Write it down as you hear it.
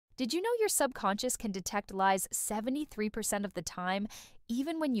Did you know your subconscious can detect lies 73% of the time,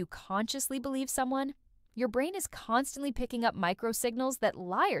 even when you consciously believe someone? Your brain is constantly picking up microsignals that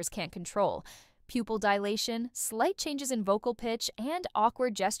liars can't control. Pupil dilation, slight changes in vocal pitch, and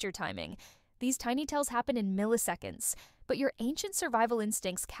awkward gesture timing. These tiny tells happen in milliseconds, but your ancient survival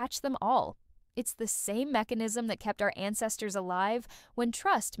instincts catch them all. It's the same mechanism that kept our ancestors alive when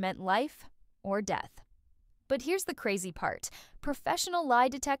trust meant life or death. But here's the crazy part. Professional lie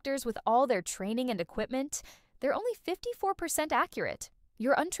detectors with all their training and equipment, they're only 54% accurate.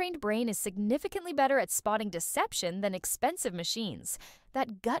 Your untrained brain is significantly better at spotting deception than expensive machines.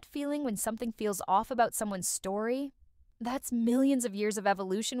 That gut feeling when something feels off about someone's story, that's millions of years of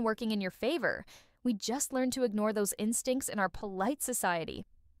evolution working in your favor. We just learned to ignore those instincts in our polite society.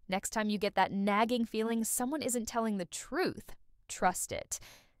 Next time you get that nagging feeling someone isn't telling the truth, trust it.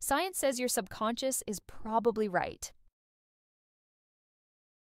 Science says your subconscious is probably right.